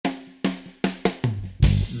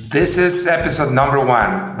This is episode number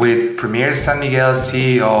 1 with Premier San Miguel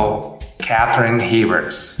CEO Katharine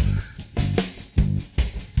Hibberts.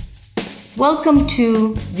 Welcome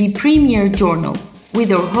to the Premier Journal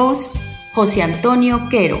with our host, Jose Antonio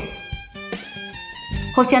Quero.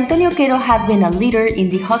 Jose Antonio Quero has been a leader in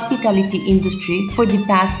the hospitality industry for the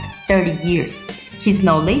past 30 years. His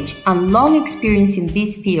knowledge and long experience in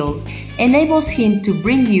this field enables him to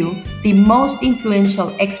bring you the most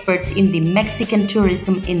influential experts in the Mexican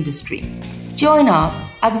tourism industry. Join us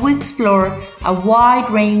as we explore a wide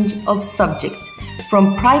range of subjects,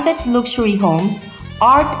 from private luxury homes,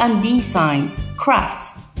 art and design,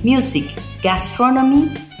 crafts, music, gastronomy,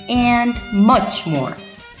 and much more.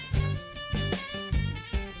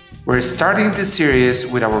 We're starting this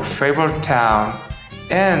series with our favorite town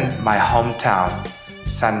and my hometown,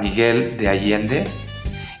 San Miguel de Allende,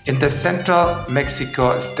 in the central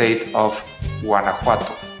Mexico state of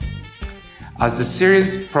Guanajuato. As the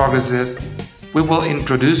series progresses, we will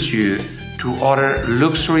introduce you to other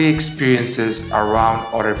luxury experiences around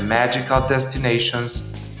other magical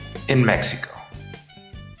destinations in Mexico.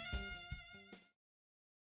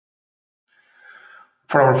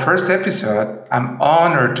 For our first episode, I'm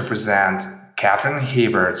honored to present Katharine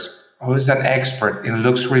Hibberts, who is an expert in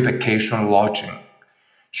luxury vacation lodging.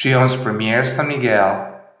 She owns Premier San Miguel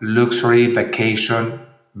Luxury Vacation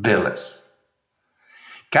Villas.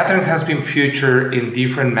 Katharine has been featured in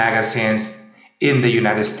different magazines in the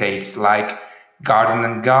United States like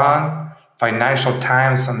Garden & Gone, Financial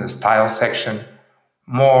Times on the Style section,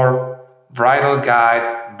 More, Bridal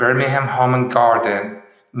Guide, Birmingham Home & Garden,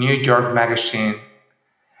 New York Magazine,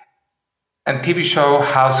 and TV show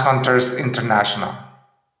House Hunters International.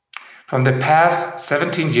 From the past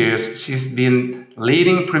 17 years, she's been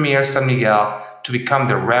leading Premier San Miguel to become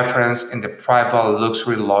the reference in the private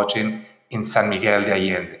luxury lodging in San Miguel de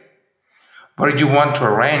Allende. Whether you want to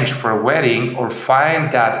arrange for a wedding or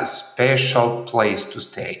find that special place to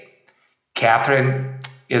stay, Katharine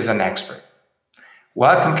is an expert.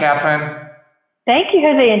 Welcome, Katharine. Thank you,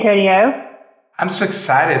 Jose Antonio. I'm so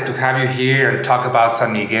excited to have you here and talk about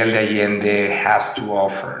San Miguel de Allende has to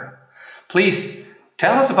offer. Please,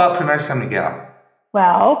 tell us about Premier San Miguel.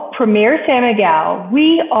 Well, Premier San Miguel,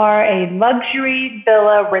 we are a luxury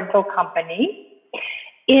villa rental company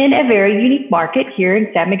in a very unique market here in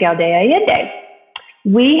San Miguel de Allende.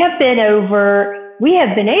 We have been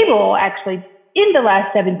able, actually, in the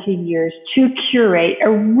last 17 years to curate a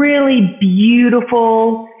really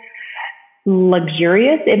beautiful,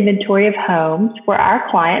 luxurious inventory of homes for our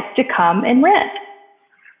clients to come and rent.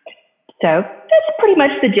 So that's pretty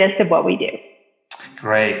much the gist of what we do.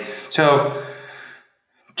 Great. So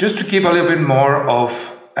just to give a little bit more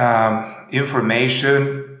of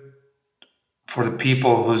information for the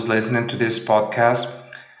people who's listening to this podcast,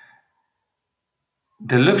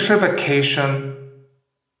 the luxury vacation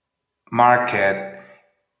market,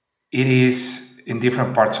 it is in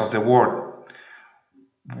different parts of the world.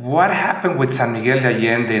 What happened with San Miguel de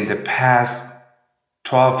Allende in the past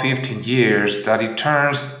 12, 15 years that it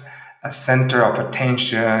turns a center of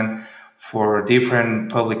attention for different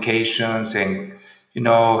publications and,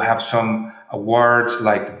 have some awards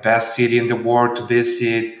like the best city in the world to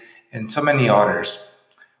visit and so many others?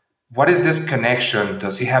 What is this connection?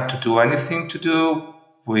 Does it have to do anything to do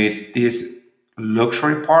with this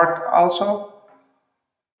luxury part also?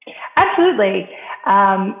 Absolutely.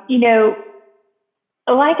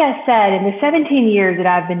 Like I said, in the 17 years that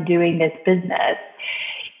I've been doing this business,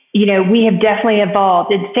 we have definitely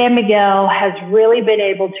evolved, and San Miguel has really been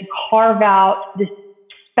able to carve out this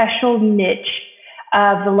special niche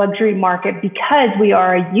of the luxury market because we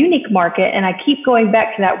are a unique market. And I keep going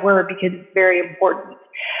back to that word because it's very important.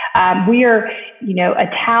 We are, a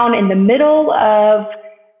town in the middle of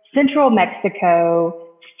central Mexico,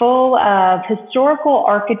 full of historical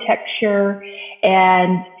architecture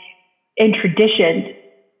and traditions.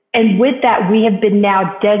 And with that, we have been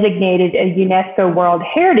now designated a UNESCO World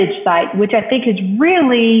Heritage Site, which I think is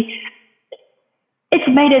it's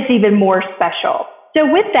made us even more special. So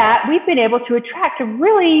with that, we've been able to attract a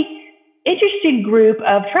really interesting group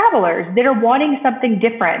of travelers that are wanting something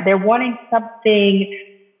different. They're wanting something,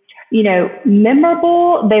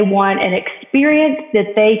 memorable. They want an experience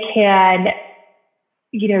that they can,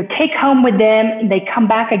 take home with them, and they come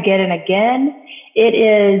back again and again. It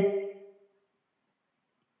is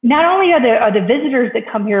not only are the visitors that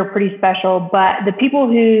come here pretty special, but the people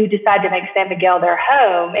who decide to make San Miguel their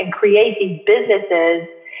home and create these businesses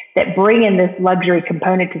that bring in this luxury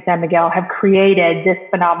component to San Miguel have created this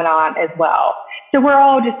phenomenon as well. So we're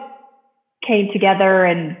all just came together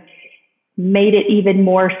and made it even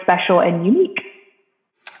more special and unique.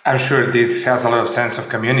 I'm sure this has a lot of sense of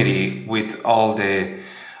community with all the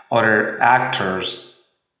other actors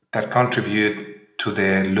that contribute to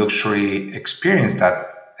the luxury experience that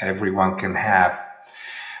everyone can have.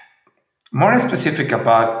 More specific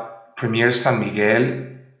about Premier San Miguel,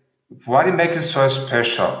 what it makes it so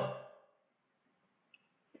special?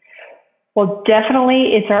 Well,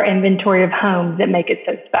 definitely it's our inventory of homes that make it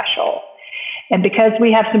so special. And because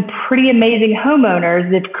we have some pretty amazing homeowners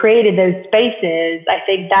that created those spaces, I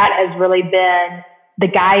think that has really been the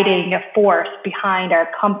guiding force behind our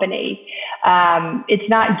company. It's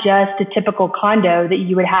not just a typical condo that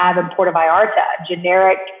you would have in Puerto Vallarta,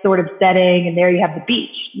 generic sort of setting, and there you have the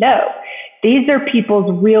beach. No, these are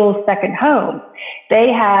people's real second homes. They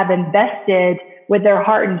have invested with their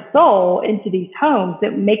heart and soul into these homes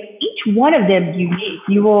that makes each one of them unique.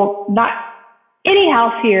 You will not, any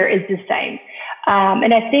house here is the same.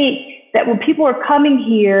 And I think that when people are coming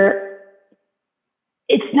here,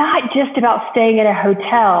 it's not just about staying in a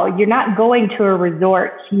hotel. You're not going to a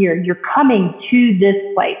resort here. You're coming to this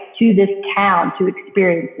place, to this town to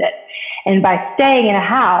experience it. And by staying in a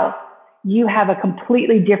house, you have a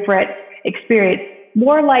completely different experience,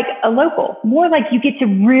 more like a local, more like you get to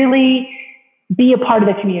really be a part of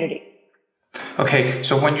the community. Okay,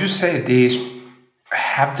 so when you say this,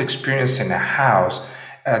 have the experience in a house,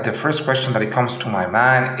 the first question that it comes to my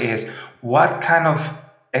mind is what kind of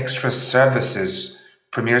extra services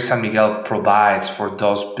Premier San Miguel provides for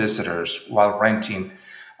those visitors while renting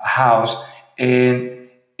a house? And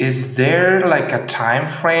is there like a time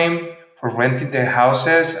frame for renting the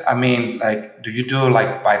houses? I mean, like, do you do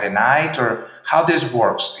like by the night, or how this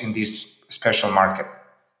works in this special market?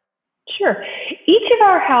 Sure. Each of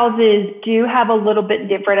our houses do have a little bit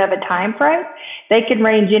different of a time frame. They can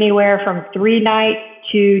range anywhere from 3 nights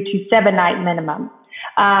to 7 night minimum.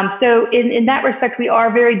 So in that respect, we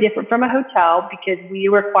are very different from a hotel because we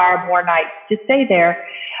require more nights to stay there.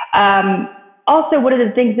 Also, one of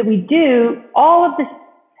the things that we do, all of the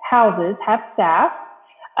houses have staff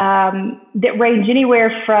that range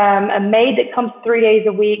anywhere from a maid that comes 3 days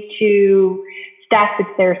a week to staff that's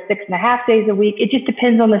there 6.5 days a week. It just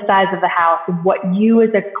depends on the size of the house and what you as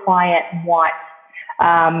a client want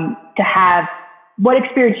to have, what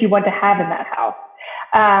experience you want to have in that house.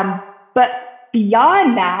 But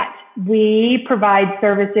beyond that, we provide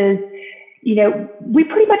services. You know, we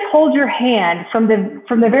pretty much hold your hand from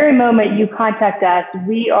the very moment you contact us.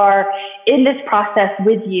 We are in this process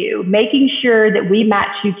with you, making sure that we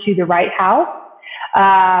match you to the right house,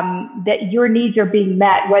 that your needs are being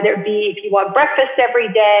met, whether it be if you want breakfast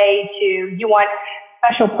every day to you want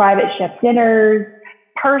special private chef dinners,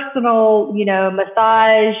 personal,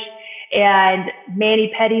 massage and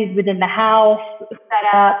mani-pedis within the house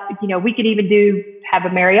set up. We could even have a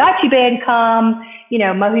mariachi band come,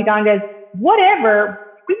 mojigangas, whatever.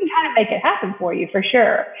 We can kind of make it happen for you for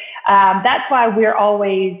sure. That's why we're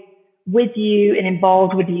always with you and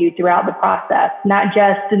involved with you throughout the process, not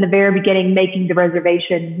just in the very beginning making the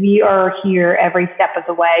reservation. We are here every step of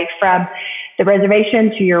the way, from the reservation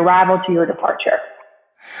to your arrival to your departure.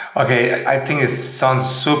 Okay, I think it sounds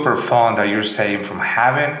super fun that you're saying from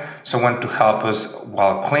having someone to help us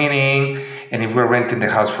while cleaning. And if we're renting the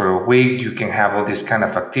house for a week, you can have all these kind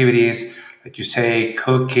of activities, like you say,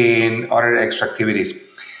 cooking, other extra activities.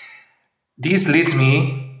 This leads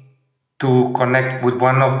me to connect with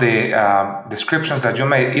one of the descriptions that you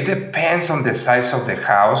made. It depends on the size of the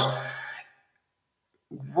house.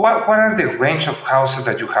 What are the range of houses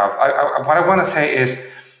that you have? What I want to say is,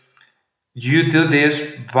 you do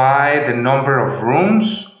this by the number of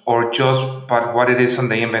rooms or just by what it is on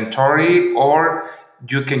the inventory, or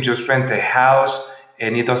you can just rent a house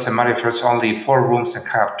and it doesn't matter if it's only 4 rooms and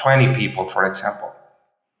have 20 people, for example?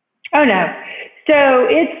 Oh, no. So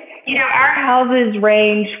it's, our houses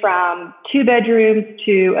range from 2 bedrooms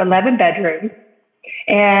to 11 bedrooms.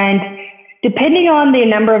 And depending on the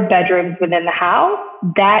number of bedrooms within the house,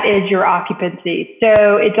 that is your occupancy.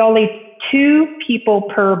 So it's only 2 people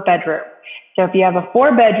per bedroom. So if you have a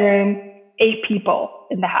 4-bedroom, 8 people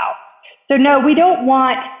in the house. So no, we don't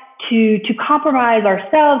want to compromise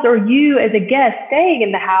ourselves or you as a guest staying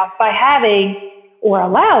in the house by having or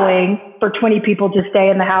allowing for 20 people to stay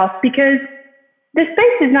in the house, because the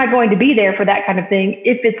space is not going to be there for that kind of thing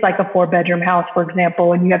if it's like a 4-bedroom house, for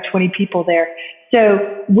example, and you have 20 people there. So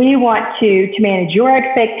we want to manage your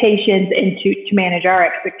expectations and to manage our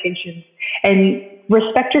expectations and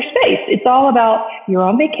respect your space. It's all about you're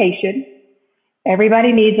on vacation.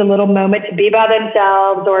 Everybody needs a little moment to be by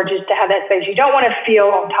themselves or just to have that space. You don't want to feel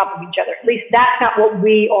on top of each other. At least that's not what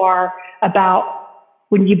we are about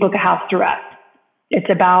when you book a house through us. It's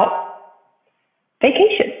about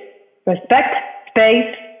vacation, respect,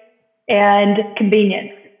 space, and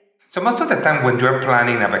convenience. So most of the time when you're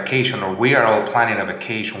planning a vacation, or we are all planning a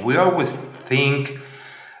vacation, we always think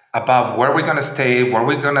about where we're going to stay, what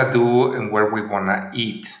we're going to do, and where we want to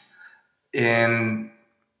eat. And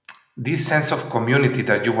this sense of community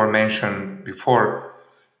that you were mentioned before,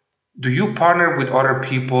 do you partner with other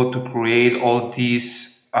people to create all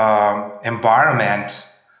these environments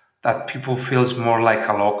that people feels more like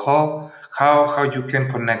a local? How you can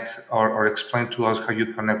connect or explain to us how you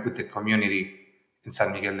connect with the community in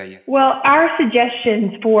San Miguel de Allende? Well, our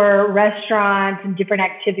suggestions for restaurants and different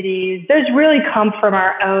activities, those really come from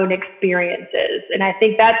our own experiences. And I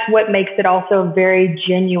think that's what makes it also a very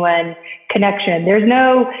genuine connection. There's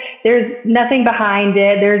nothing behind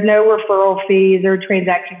it. There's no referral fees or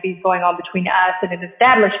transaction fees going on between us and an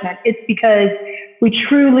establishment. It's because we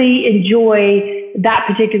truly enjoy that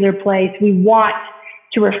particular place. We want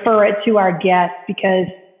to refer it to our guests because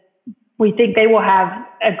we think they will have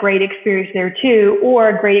a great experience there too, or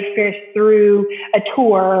a great experience through a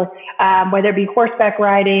tour, whether it be horseback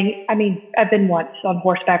riding. I mean, I've been once on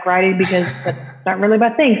horseback riding because that's not really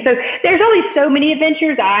my thing. So there's only so many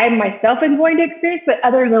adventures I myself am going to experience, but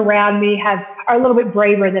others around me are a little bit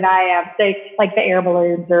braver than I am, say like the air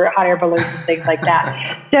balloons or hot air balloons and things like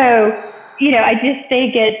that. So, I just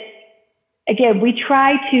think again, we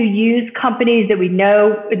try to use companies that we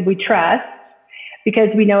know and we trust, because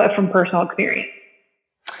we know it from personal experience.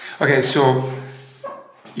 Okay, so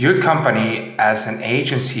your company as an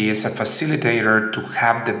agency is a facilitator to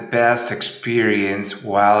have the best experience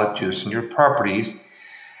while using your properties.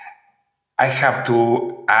 I have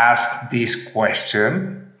to ask this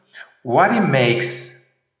question. What it makes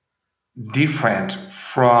different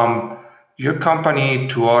from your company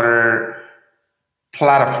to other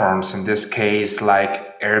platforms, in this case,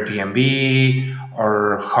 like Airbnb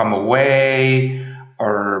or HomeAway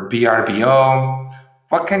or VRBO?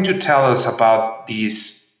 What can you tell us about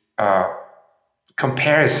these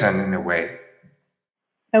comparison in a way?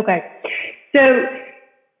 Okay. So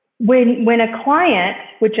when a client,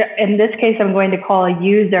 which in this case I'm going to call a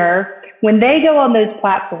user, when they go on those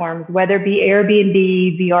platforms, whether it be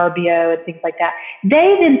Airbnb, VRBO, and things like that,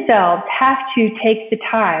 they themselves have to take the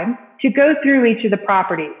time to go through each of the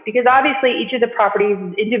properties, because obviously each of the properties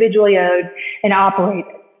is individually owned and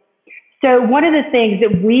operated. So one of the things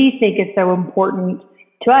that we think is so important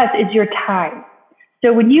to us is your time.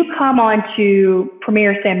 So when you come onto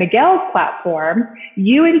Premier San Miguel's platform,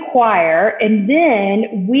 you inquire, and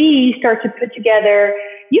then we start to put together,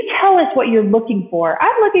 you tell us what you're looking for.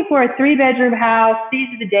 I'm looking for a 3-bedroom house. These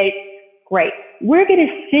are the dates. Great. We're going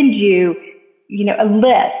to send you, a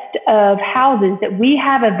list of houses that we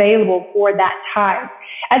have available for that time,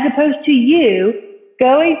 as opposed to you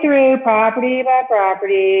going through property by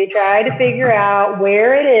property, trying to figure out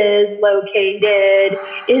where it is located.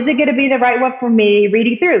 Is it going to be the right one for me?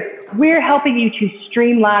 Reading through. We're helping you to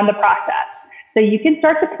streamline the process. So you can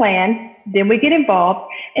start to plan, then we get involved,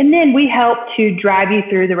 and then we help to drive you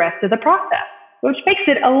through the rest of the process, which makes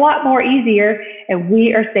it a lot more easier, and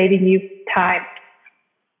we are saving you time.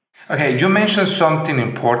 Okay, you mentioned something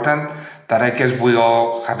important that I guess we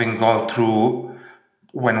all having gone through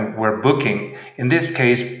when we're booking. In this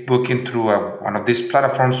case, booking through one of these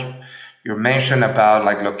platforms, you mentioned about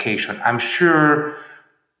like location. I'm sure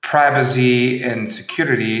privacy and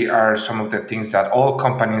security are some of the things that all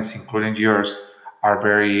companies, including yours, are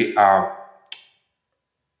very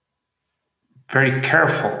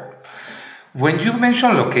careful. When you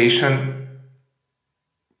mention location,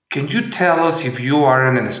 can you tell us if you are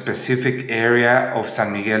in a specific area of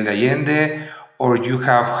San Miguel de Allende, or you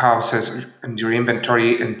have houses in your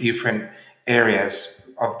inventory in different areas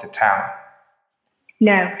of the town?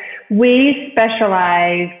 No, we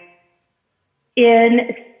specialize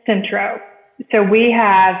in Centro. So we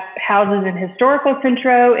have houses in historical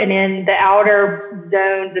Centro and in the outer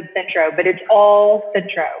zones of Centro, but it's all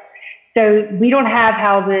Centro. So we don't have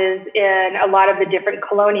houses in a lot of the different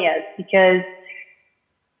colonias, because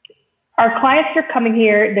our clients are coming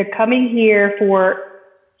here. They're coming here for,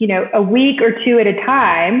 a week or two at a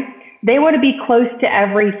time. They want to be close to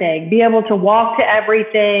everything, be able to walk to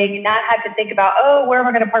everything, not have to think about, where am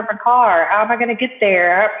I going to park my car? How am I going to get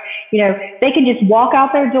there? They can just walk out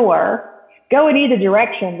their door, go in either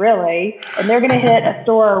direction, really, and they're going to hit a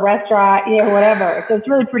store or a restaurant, whatever. So it's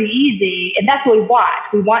really pretty easy. And that's what we want.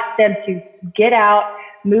 We want them to get out,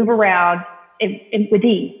 move around with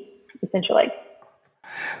ease, essentially.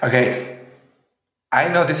 Okay. I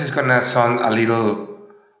know this is going to sound a little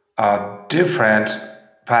different,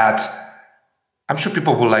 but I'm sure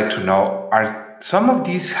people would like to know, are some of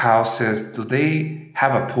these houses, do they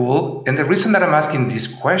have a pool? And the reason that I'm asking this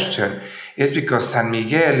question is because San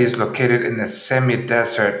Miguel is located in a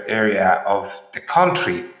semi-desert area of the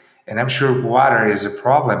country, and I'm sure water is a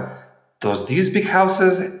problem. Does these big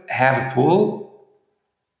houses have a pool?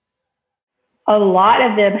 A lot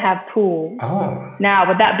of them have pools. Oh. Now,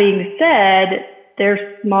 with that being said,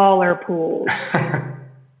 they're smaller pools.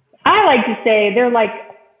 I like to say they're like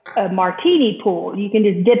a martini pool. You can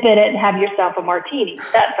just dip in it and have yourself a martini.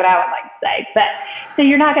 That's what I would like to say. But so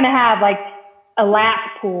you're not going to have like a lap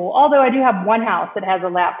pool. Although I do have one house that has a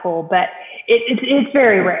lap pool, but it's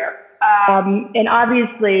very rare. And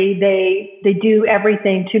obviously they do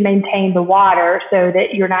everything to maintain the water so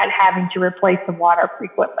that you're not having to replace the water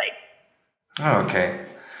frequently. Okay.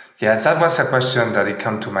 Yes, that was a question that it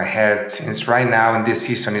came to my head since right now in this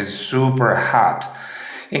season is super hot.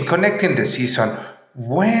 In connecting the season,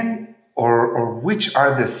 when or which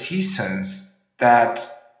are the seasons that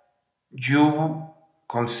you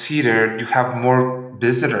consider you have more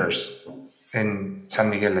visitors in San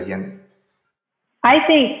Miguel Allende? I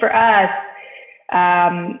think for us,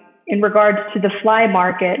 in regards to the fly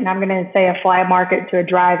market, and I'm going to say a fly market to a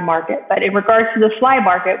drive market, but in regards to the fly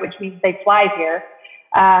market, which means they fly here,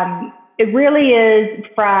 it really is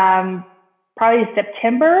from probably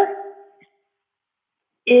September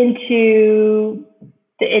into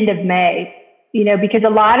the end of May, because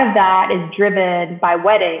a lot of that is driven by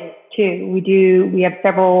weddings too. We have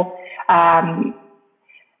several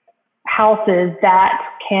houses that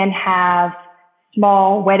can have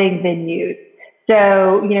small wedding venues.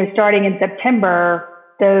 So, starting in September,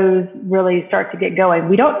 those really start to get going.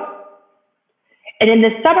 And in the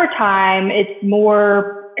summertime, it's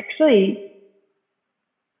more, actually,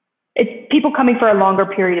 it's people coming for a longer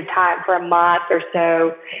period of time, for a month or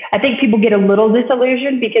so. I think people get a little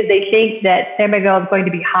disillusioned because they think that San Miguel is going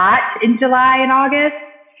to be hot in July and August.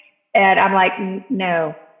 And I'm like,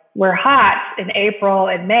 no, we're hot in April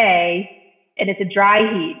and May, and it's a dry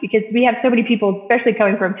heat because we have so many people, especially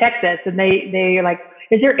coming from Texas, and they're like,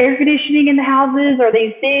 is there air conditioning in the houses or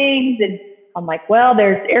these things? And I'm like, well,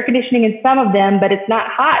 there's air conditioning in some of them, but it's not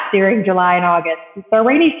hot during July and August. It's our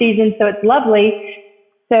rainy season, so it's lovely.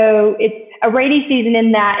 So it's a rainy season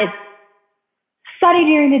in that it's sunny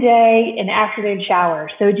during the day and afternoon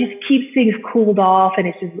showers. So it just keeps things cooled off, and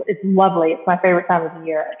it's lovely. It's my favorite time of the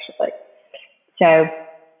year, actually. So,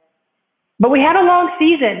 but we have a long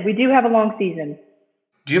season. We do have a long season.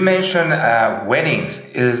 Do you mention weddings?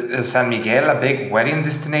 Is San Miguel a big wedding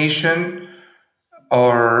destination?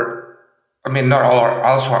 Or, not all.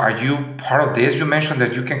 Also, are you part of this? You mentioned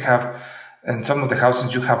that you can have, in some of the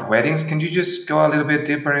houses, you have weddings. Can you just go a little bit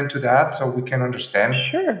deeper into that so we can understand?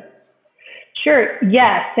 Sure.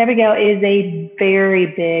 Yes, San Miguel is a very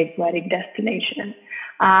big wedding destination.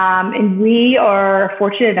 And we are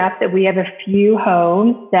fortunate enough that we have a few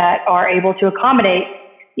homes that are able to accommodate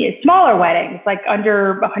smaller weddings, like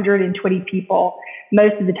under 120 people.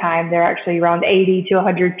 Most of the time, they're actually around 80 to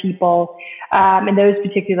 100 people in those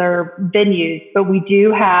particular venues. But we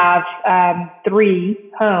do have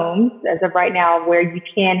 3 homes as of right now where you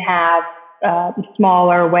can have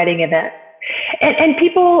smaller wedding events. And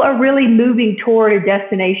people are really moving toward a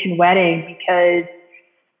destination wedding because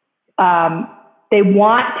they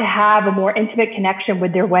want to have a more intimate connection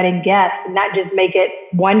with their wedding guests and not just make it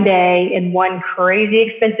one day in one crazy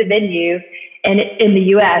expensive venue. And in the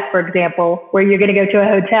U.S., for example, where you're going to go to a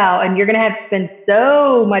hotel and you're going to have to spend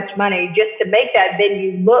so much money just to make that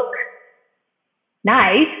venue look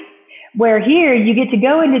nice, where here you get to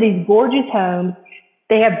go into these gorgeous homes.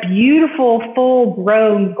 They have beautiful,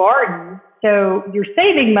 full-grown gardens. So you're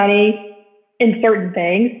saving money in certain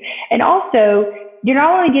things. And also, you're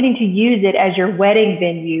not only getting to use it as your wedding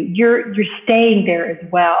venue, you're staying there as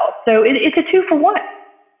well. So it's a 2-for-1.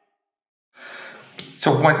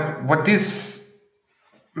 So what this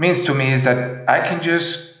means to me is that I can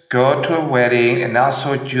just go to a wedding and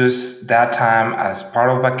also use that time as part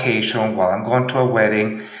of vacation while I'm going to a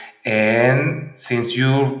wedding. And since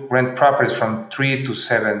you rent properties from 3 to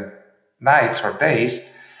 7 nights or days,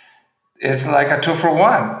 it's like a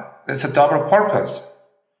 2-for-1. It's a double purpose.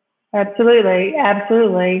 Absolutely.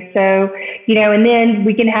 So, and then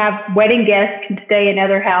we can have wedding guests can stay in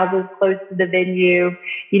other houses close to the venue,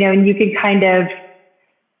 and you can kind of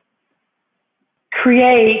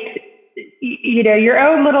create, your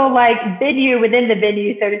own little like venue within the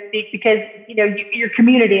venue, so to speak, because, your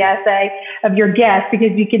community, I say, of your guests,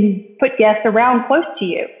 because you can put guests around close to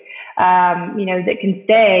you, that can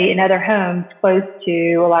stay in other homes close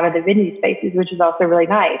to a lot of the venue spaces, which is also really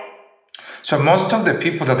nice. So most of the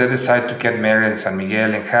people that they decide to get married in San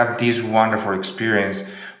Miguel and have this wonderful experience,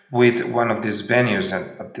 with one of these venues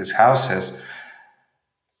and at these houses,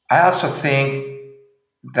 I also think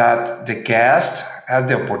that the guest has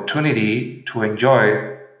the opportunity to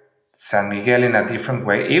enjoy San Miguel in a different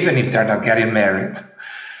way, even if they're not getting married.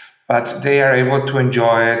 But they are able to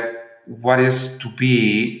enjoy what is to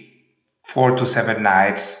be 4 to 7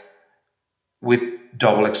 nights with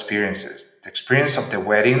double experiences. The experience of the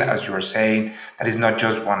wedding, as you were saying, that is not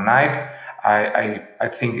just one night. I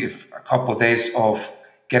think if a couple of days of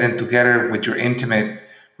getting together with your intimate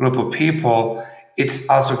group of people, it's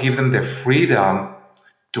also give them the freedom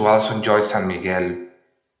to also enjoy San Miguel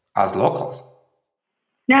as locals.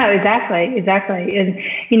 No, exactly. And,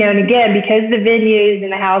 and again, because the venues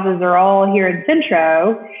and the houses are all here in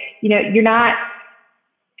Centro, you're not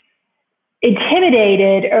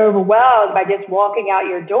intimidated, overwhelmed by just walking out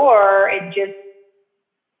your door and just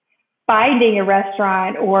finding a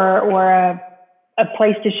restaurant or a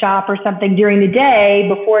place to shop or something during the day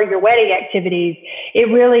before your wedding activities.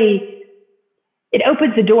 It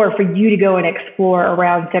opens the door for you to go and explore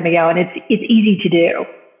around San Miguel, and it's easy to do.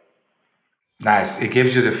 Nice. It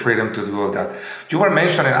gives you the freedom to do all that. You were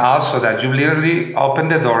mentioning also that you literally open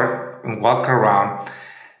the door and walk around.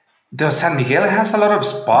 The San Miguel has a lot of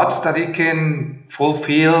spots that it can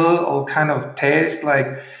fulfill all kind of tastes,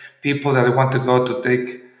 like people that want to go to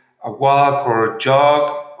take a walk or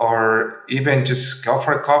jog or even just go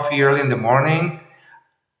for a coffee early in the morning.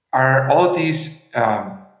 Are all these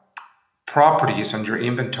properties on your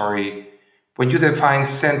inventory? When you define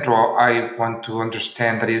Centro, I want to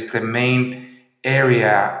understand that is the main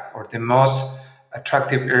area or the most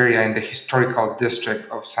attractive area in the historical district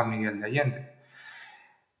of San Miguel de Allende.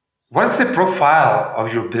 What is the profile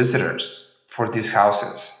of your visitors for these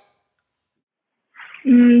houses?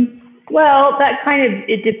 Well, that kind of,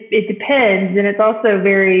 it depends. And it's also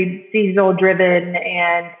very seasonal driven.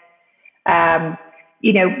 And,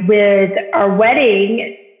 with our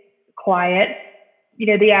wedding clients,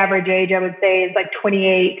 the average age I would say is like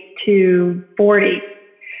 28 to 40.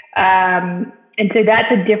 And so that's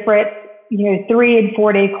a different, 3 and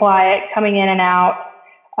 4 day client coming in and out.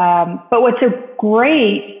 But what's so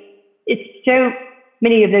great, it's so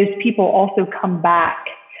many of those people also come back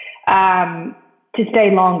to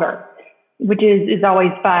stay longer, which is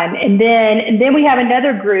always fun. And then we have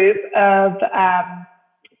another group of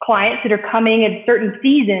clients that are coming at certain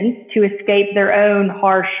seasons to escape their own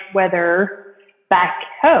harsh weather back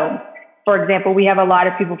home. For example, we have a lot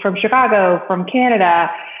of people from Chicago, from Canada,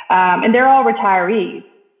 and they're all retirees.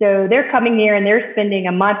 So they're coming here and they're spending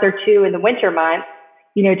a month or two in the winter months,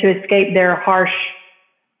 to escape their harsh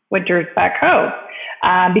winters back home,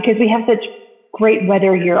 because we have such great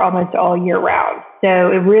weather here almost all year round.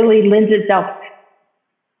 So it really lends itself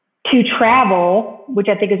to travel, which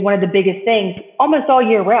I think is one of the biggest things, almost all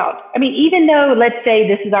year round. I mean, even though, let's say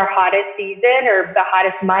this is our hottest season or the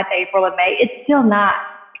hottest month, April and May, it's still not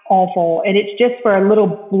awful. And it's just for a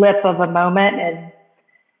little blip of a moment. And,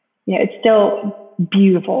 it's still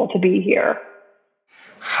beautiful to be here.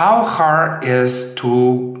 How hard is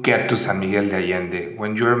to get to San Miguel de Allende?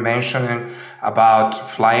 When you're mentioning about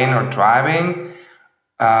flying or driving,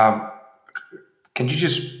 can you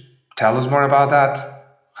just tell us more about that?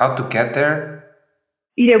 How to get there?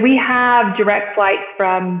 We have direct flights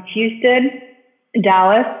from Houston,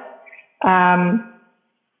 Dallas.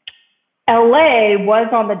 LA was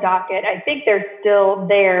on the docket. I think they're still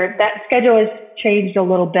there. That schedule has changed a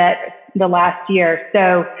little bit the last year.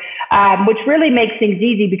 So, which really makes things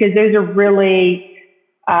easy because those are really,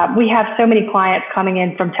 we have so many clients coming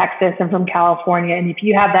in from Texas and from California. And if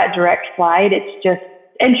you have that direct flight, it's just,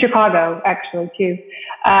 and Chicago actually too.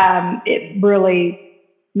 It really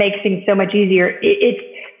makes things so much easier.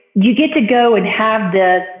 You get to go and have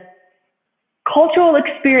this cultural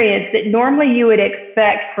experience that normally you would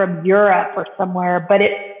expect from Europe or somewhere, but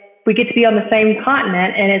we get to be on the same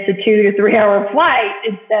continent and it's a 2 to 3 hour flight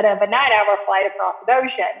instead of a 9-hour flight across the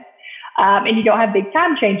ocean. And you don't have big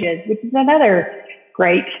time changes, which is another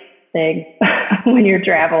great thing when you're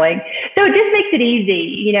traveling. So it just makes it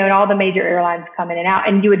easy, and all the major airlines come in and out,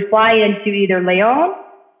 and you would fly into either León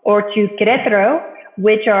or to Querétaro,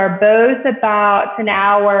 which are both about an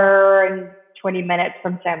hour and 20 minutes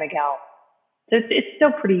from San Miguel. So it's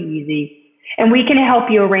still pretty easy. And we can help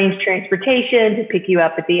you arrange transportation to pick you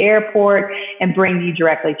up at the airport and bring you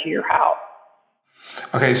directly to your house.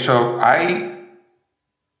 Okay, so I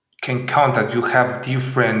can count that you have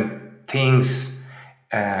different things,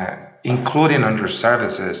 including on your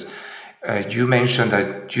services. You mentioned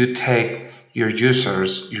that you take your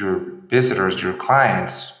users, your visitors, your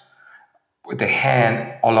clients with the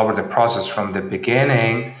hand all over the process from the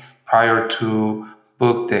beginning, prior to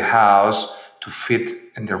book the house, to fit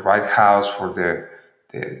in the right house for the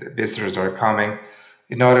visitors that are coming,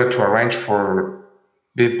 in order to arrange for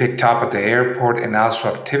being picked up at the airport and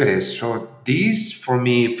also activities. So these, for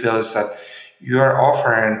me, feels that you are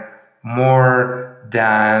offering more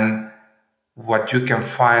than what you can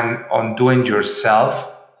find on doing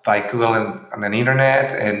yourself by Googling on the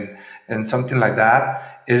internet and something like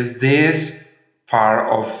that. Is this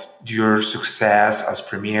part of your success as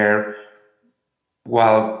Premier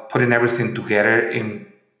while putting everything together in,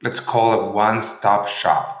 let's call it, one-stop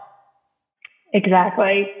shop?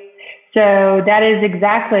 Exactly. So that is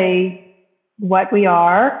exactly what we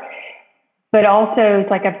are. But also,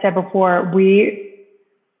 like I've said before,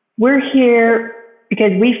 we're here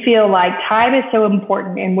because we feel like time is so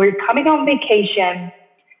important, and we're coming on vacation.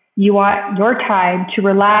 You want your time to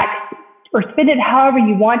relax or spend it however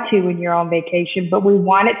you want to when you're on vacation, but we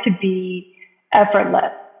want it to be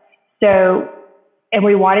effortless. So, and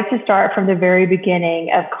we want it to start from the very beginning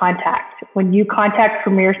of contact. When you contact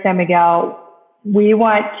Premier San Miguel, we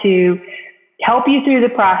want to help you through the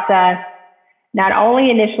process, not only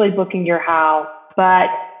initially booking your house, but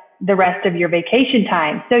the rest of your vacation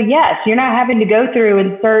time. So yes, you're not having to go through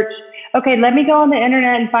and search, okay, let me go on the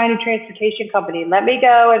internet and find a transportation company. Let me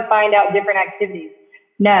go and find out different activities.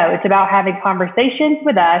 No, it's about having conversations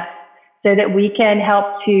with us so that we can help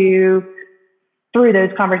to, through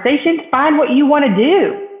those conversations, find what you want to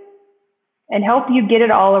do and help you get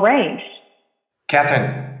it all arranged.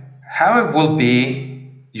 Katharine, how it will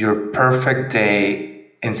be your perfect day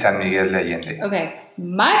in San Miguel de Allende? Okay,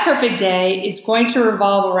 my perfect day is going to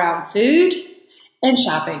revolve around food and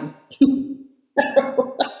shopping.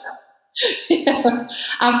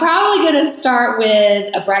 I'm probably going to start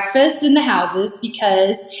with a breakfast in the houses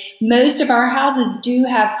because most of our houses do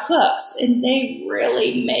have cooks and they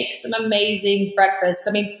really make some amazing breakfasts.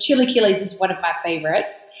 I mean, chilaquiles is one of my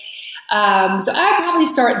favorites. So I'd probably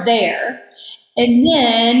start there. And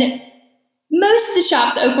then most of the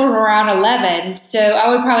shops open around 11. So I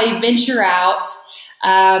would probably venture out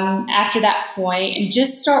after that point and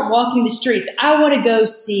just start walking the streets. I want to go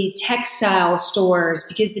see textile stores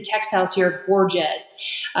because the textiles here are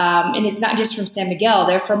gorgeous. And it's not just from San Miguel.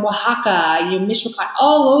 They're from Oaxaca, Michoacan,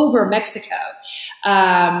 all over Mexico.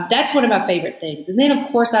 That's one of my favorite things. And then, of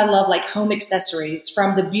course, I love like home accessories,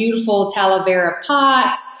 from the beautiful Talavera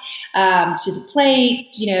pots to the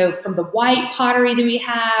plates, from the white pottery that we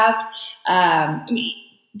have. I mean,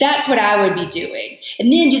 that's what I would be doing.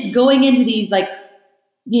 And then just going into these,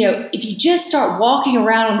 if you just start walking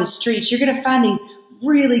around on the streets, you're going to find these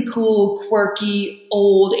really cool, quirky,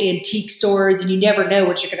 old antique stores, and you never know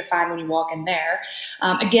what you're going to find when you walk in there.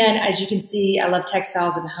 Again, as you can see, I love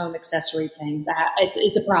textiles and home accessory things.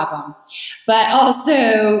 It's a problem. But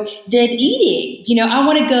also then eating. I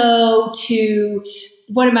want to go to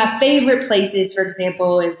one of my favorite places, for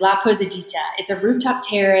example, is La Posadita. It's a rooftop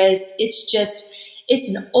terrace.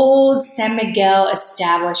 It's an old San Miguel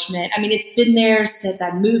establishment. I mean, it's been there since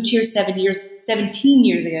I moved here 17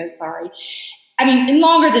 years ago, sorry. I mean, and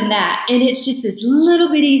longer than that. And it's just this little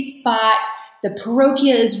bitty spot. The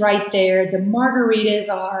parroquia is right there. The margaritas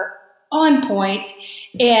are on point.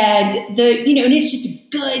 And and it's just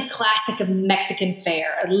a good classic of Mexican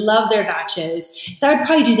fare. I love their nachos. So I would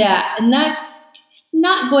probably do that. And that's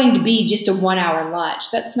not going to be just a 1 hour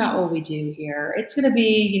lunch. That's not what we do here. It's going to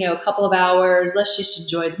be, a couple of hours. Let's just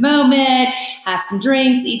enjoy the moment, have some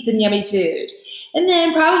drinks, eat some yummy food. And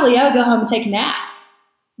then probably I would go home and take a nap,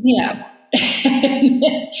 and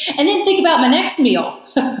then think about my next meal.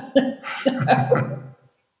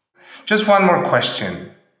 Just one more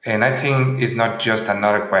question. And I think it's not just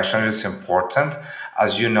another question, it's important.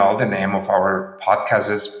 As you know, the name of our podcast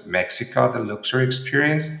is Mexico, the Luxury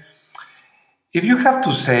Experience. If you have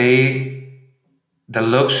to say the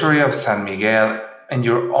luxury of San Miguel in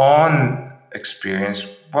your own experience,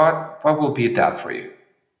 what will be that for you?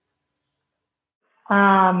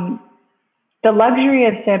 The luxury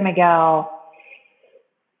of San Miguel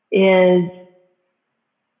is,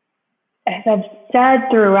 as I've said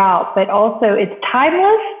throughout, but also it's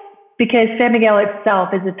timeless because San Miguel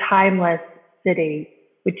itself is a timeless city,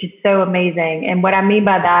 which is so amazing. And what I mean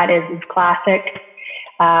by that is it's classic.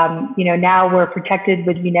 Now we're protected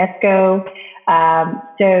with UNESCO.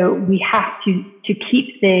 So we have to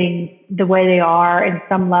keep things the way they are in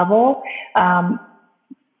some level.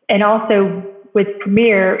 And also with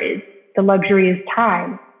Premier, the luxury is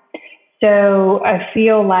time. So I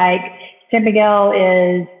feel like San Miguel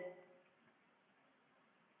is,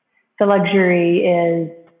 the luxury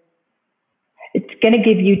is, it's going to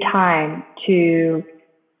give you time to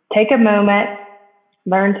take a moment,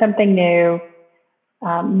 learn something new,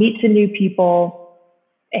 meet some new people,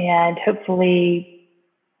 and hopefully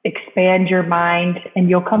expand your mind, and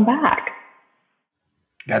you'll come back.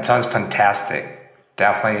 That sounds fantastic.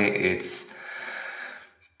 Definitely, it's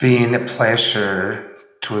been a pleasure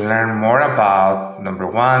to learn more about, number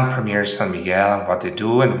one, Premier San Miguel and what they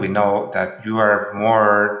do. And we know that you are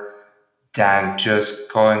more than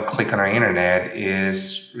just go and click on our internet. It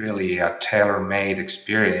is really a tailor-made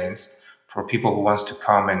experience for people who wants to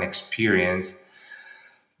come and experience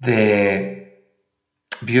the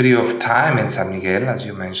beauty of time in San Miguel, as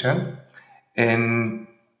you mentioned, and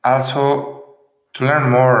also to learn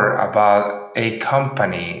more about a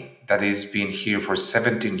company that has been here for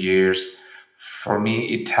 17 years. For me,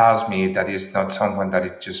 it tells me that it's not someone that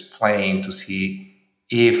is just playing to see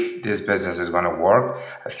if this business is going to work.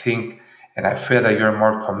 I think, and I feel that you're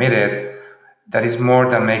more committed. That is more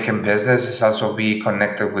than making business. It's also be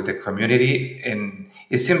connected with the community. And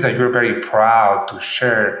it seems that you're very proud to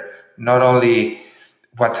share not only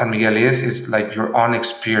what San Miguel is like your own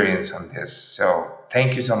experience on this. So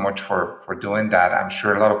thank you so much for doing that. I'm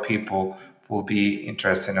sure a lot of people will be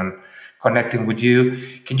interested in connecting with you.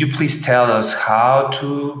 Can you please tell us how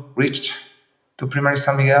to reach to Premier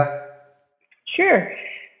San Miguel? Sure.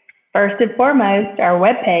 First and foremost, our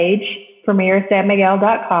webpage,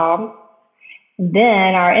 premiersanmiguel.com.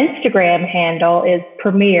 Then our Instagram handle is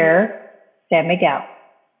Premier San Miguel.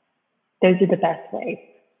 Those are the best ways.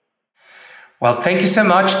 Well, thank you so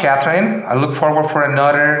much, Katharine. I look forward for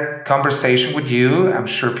another conversation with you. I'm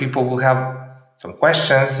sure people will have some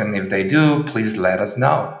questions, and if they do, please let us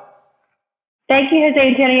know. Thank you, Jose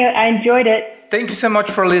Antonio. I enjoyed it. Thank you so much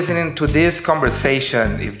for listening to this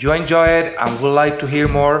conversation. If you enjoy it and would like to hear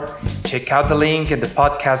more, check out the link in the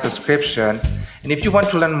podcast description. And if you want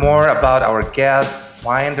to learn more about our guests,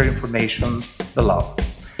 find their information below.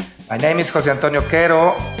 My name is Jose Antonio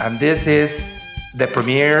Quero, and this is the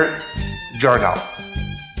Premier Journal.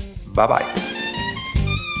 Bye-bye.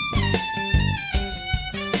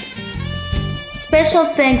 Special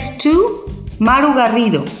thanks to Maru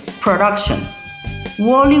Garrido, production.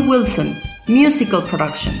 Wally Wilson, musical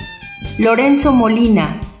production. Lorenzo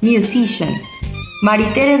Molina, musician.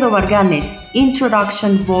 Maritere Dobarganes,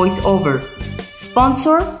 introduction voiceover.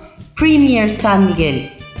 Sponsor, Premier San Miguel,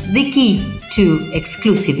 the key to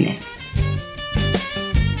exclusiveness.